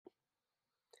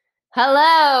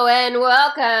Hello and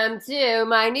welcome to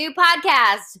my new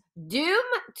podcast, Doom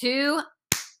to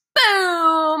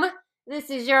Boom. This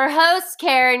is your host,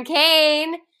 Karen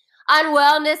Kane, on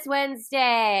Wellness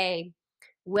Wednesday.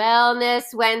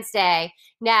 Wellness Wednesday.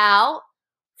 Now,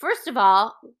 first of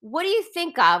all, what do you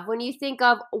think of when you think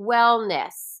of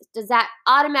wellness? Does that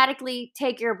automatically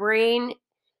take your brain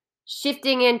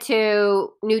shifting into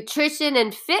nutrition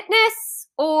and fitness,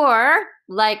 or,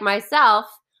 like myself,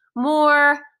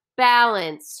 more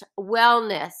balanced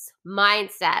wellness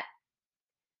mindset?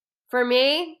 For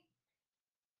me,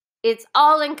 it's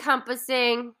all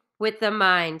encompassing with the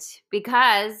mind,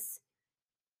 because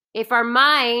if our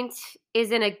mind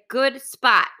is in a good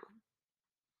spot,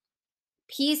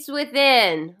 peace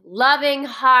within, loving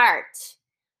heart,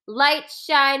 light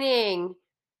shining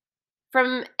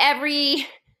from every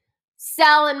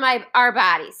cell in our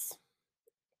bodies,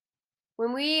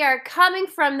 when we are coming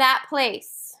from that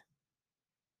place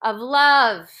of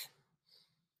love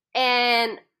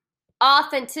and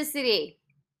authenticity,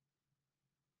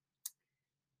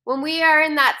 when we are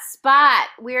in that spot,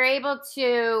 we're able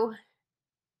to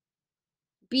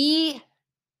be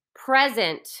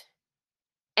present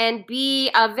and be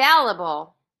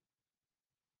available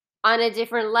on a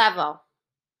different level.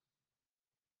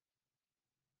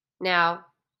 Now,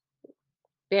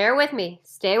 bear with me,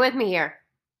 stay with me here.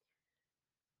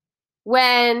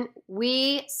 When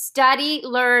we study,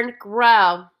 learn,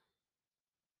 grow,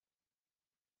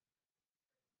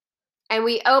 and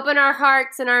we open our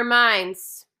hearts and our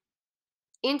minds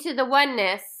into the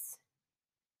oneness,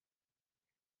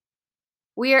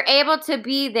 we are able to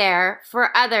be there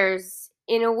for others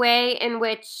in a way in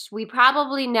which we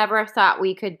probably never thought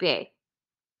we could be.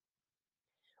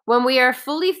 When we are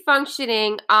fully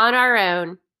functioning on our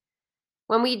own,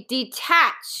 when we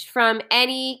detach from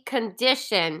any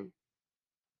condition,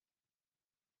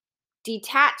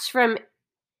 detach from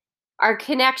our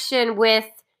connection with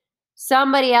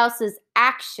somebody else's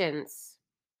actions,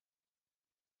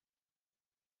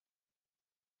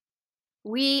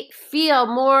 we feel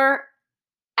more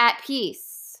at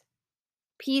peace,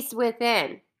 peace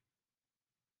within.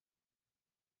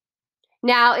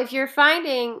 Now, if you're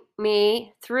finding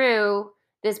me through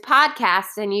this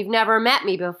podcast and you've never met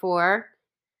me before,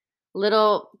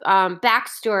 little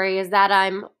backstory is that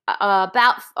I'm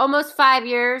about almost 5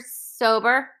 years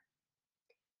sober,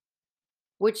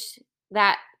 which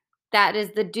that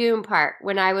is the doom part.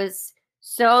 When I was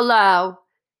so low,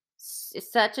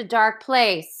 such a dark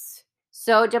place,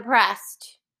 so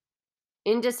depressed,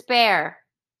 in despair,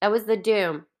 that was the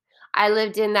doom. I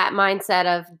lived in that mindset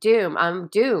of doom. I'm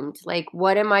doomed. Like,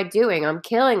 what am I doing? I'm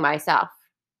killing myself.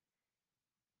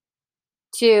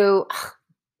 To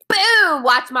boom,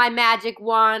 watch my magic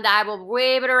wand. I will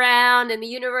wave it around and the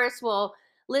universe will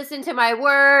listen to my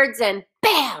words and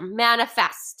bam,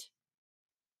 manifest.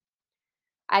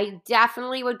 I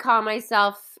definitely would call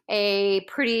myself a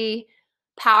pretty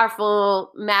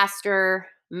powerful master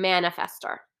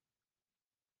manifester.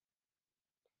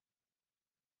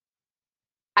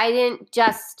 I didn't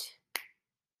just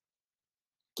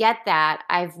get that.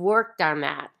 I've worked on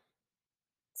that.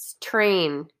 It's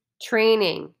training.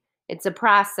 It's a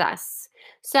process.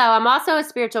 So I'm also a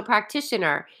spiritual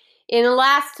practitioner. In the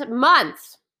last month,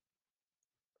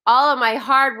 all of my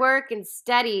hard work and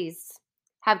studies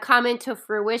have come into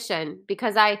fruition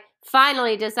because I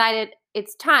finally decided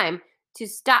it's time to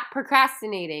stop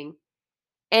procrastinating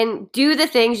and do the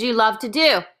things you love to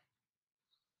do.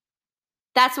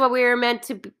 That's what we were meant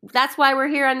to be. That's why we're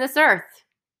here on this earth,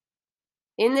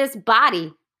 in this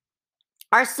body.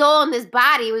 Our soul in this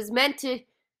body was meant to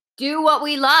do what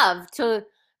we love, to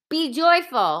be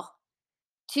joyful,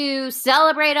 to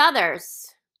celebrate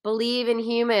others, believe in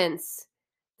humans,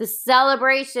 the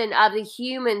celebration of the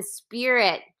human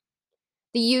spirit,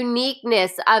 the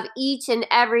uniqueness of each and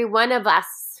every one of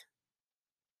us.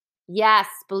 Yes,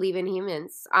 believe in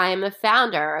humans. I am a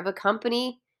founder of a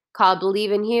company called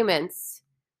Believe in Humans.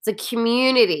 It's a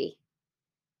community.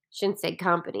 Shouldn't say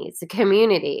company, it's a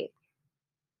community.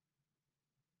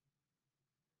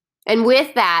 And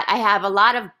with that, I have a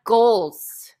lot of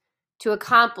goals to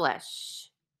accomplish,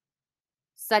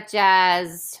 such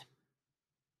as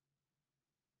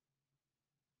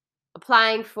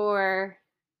applying for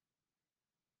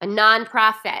a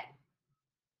nonprofit,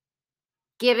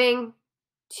 giving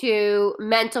to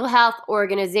mental health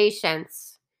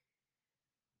organizations.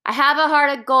 I have a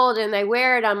heart of gold and I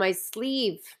wear it on my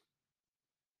sleeve.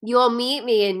 You'll meet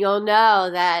me and you'll know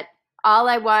that all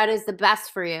I want is the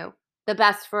best for you, the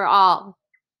best for all.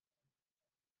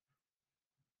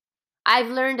 I've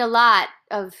learned a lot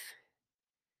of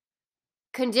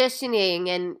conditioning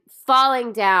and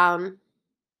falling down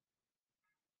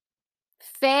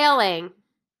failing,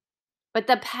 but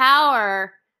the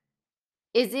power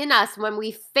is in us when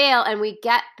we fail and we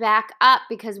get back up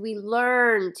because we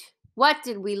learned. What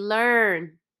did we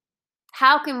learn?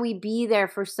 How can we be there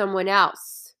for someone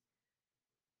else?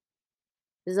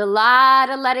 There's a lot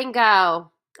of letting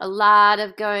go, a lot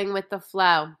of going with the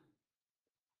flow.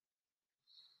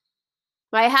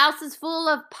 My house is full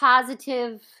of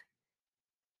positive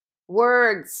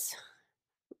words.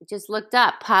 Just looked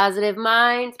up positive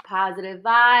minds, positive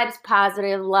vibes,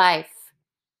 positive life.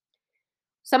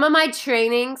 Some of my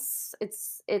trainings,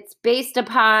 it's based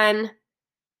upon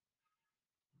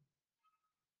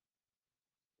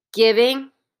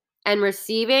giving and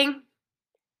receiving.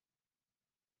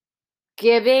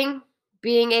 Giving,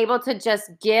 being able to just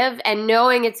give and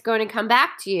knowing it's going to come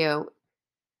back to you.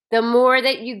 The more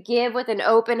that you give with an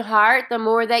open heart, the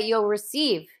more that you'll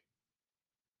receive.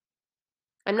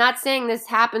 I'm not saying this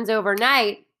happens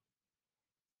overnight.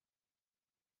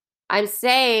 I'm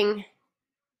saying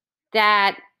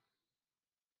that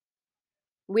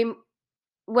when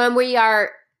we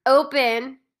are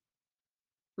open-minded,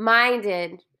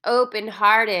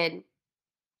 open-hearted,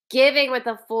 giving with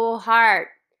a full heart,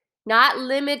 not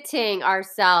limiting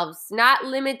ourselves, not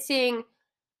limiting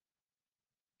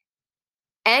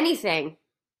anything.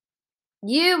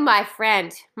 You, my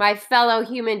friend, my fellow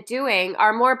human doing,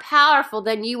 are more powerful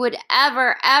than you would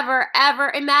ever, ever,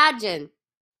 ever imagine.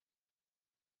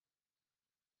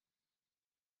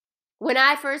 When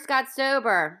I first got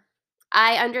sober,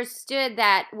 I understood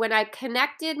that when I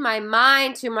connected my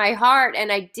mind to my heart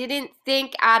and I didn't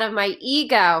think out of my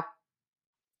ego,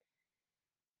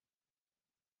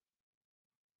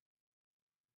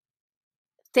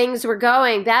 things were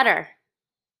going better.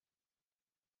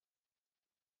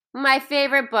 My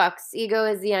favorite books, Ego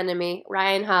is the Enemy,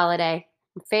 Ryan Holiday,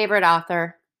 favorite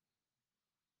author.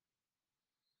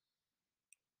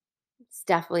 It's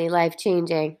definitely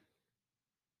life-changing.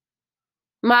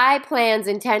 My plans,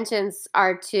 intentions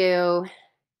are to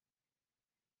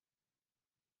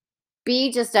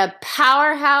be just a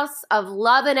powerhouse of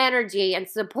love and energy and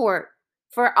support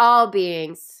for all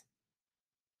beings,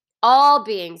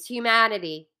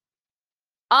 humanity,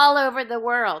 all over the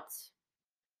world.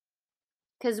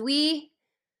 Because we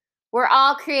were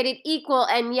all created equal,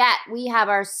 and yet we have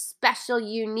our special,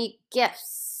 unique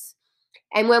gifts.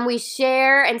 And when we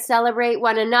share and celebrate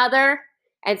one another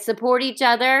and support each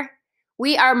other,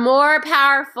 we are more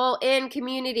powerful in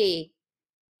community.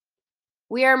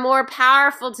 We are more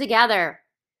powerful together.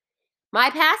 My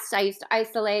past, I used to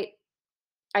isolate.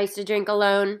 I used to drink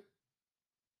alone.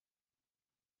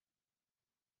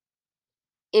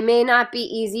 It may not be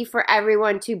easy for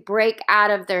everyone to break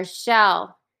out of their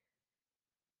shell,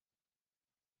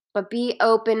 but be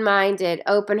open-minded,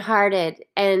 open-hearted,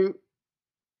 and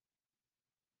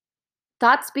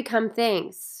thoughts become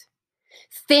things.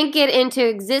 Think it into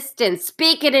existence.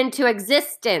 Speak it into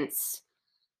existence.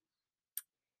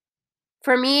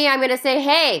 For me, I'm going to say,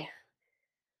 hey,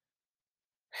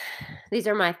 these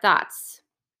are my thoughts.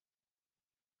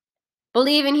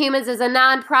 Believe in Humans is a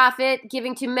nonprofit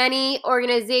giving to many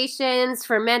organizations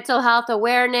for mental health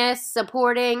awareness,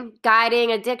 supporting,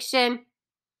 guiding addiction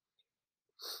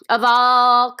of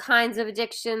all kinds of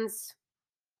addictions,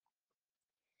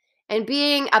 and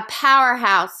being a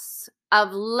powerhouse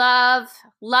of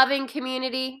loving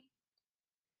community.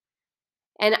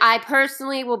 And I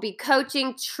personally will be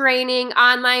coaching, training,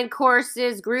 online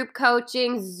courses, group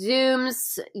coaching,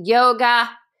 Zooms, yoga,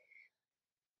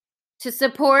 to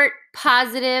support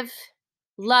positive,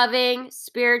 loving,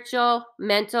 spiritual,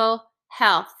 mental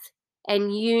health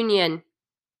and union.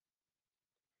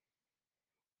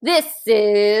 This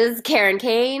is Karen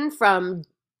Kane from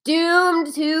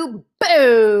Doomed to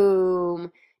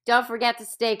Boom. Don't forget to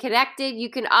stay connected. You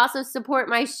can also support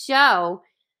my show.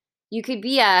 You could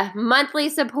be a monthly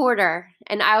supporter,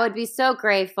 and I would be so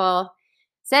grateful.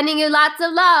 Sending you lots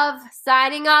of love.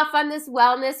 Signing off on this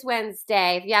Wellness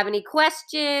Wednesday. If you have any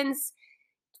questions,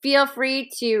 feel free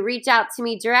to reach out to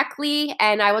me directly,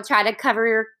 and I will try to cover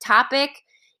your topic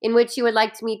in which you would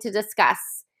like me to discuss.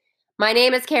 My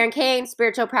name is Karen Kane,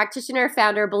 spiritual practitioner,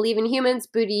 founder of Believe in Humans,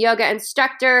 Buddha yoga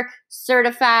instructor,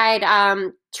 certified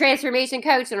transformation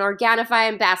coach, and Organifi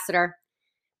ambassador.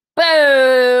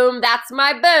 Boom! That's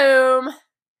my boom.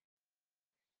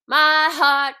 My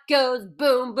heart goes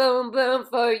boom, boom, boom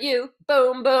for you.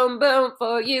 Boom, boom, boom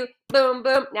for you. Boom,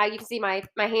 boom. Now you can see my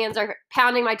hands are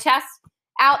pounding my chest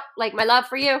out like my love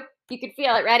for you. You can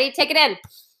feel it. Ready? Take it in.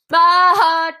 My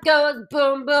heart goes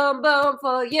boom, boom, boom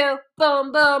for you.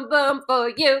 Boom, boom, boom for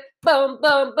you. Boom,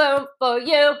 boom, boom for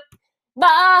you.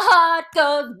 My heart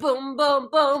goes boom, boom,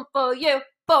 boom for you.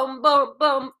 Boom, boom,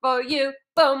 boom for you.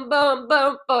 Boom, boom,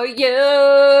 boom for you.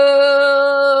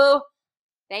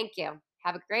 Thank you.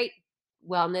 Have a great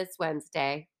Wellness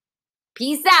Wednesday.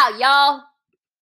 Peace out, y'all.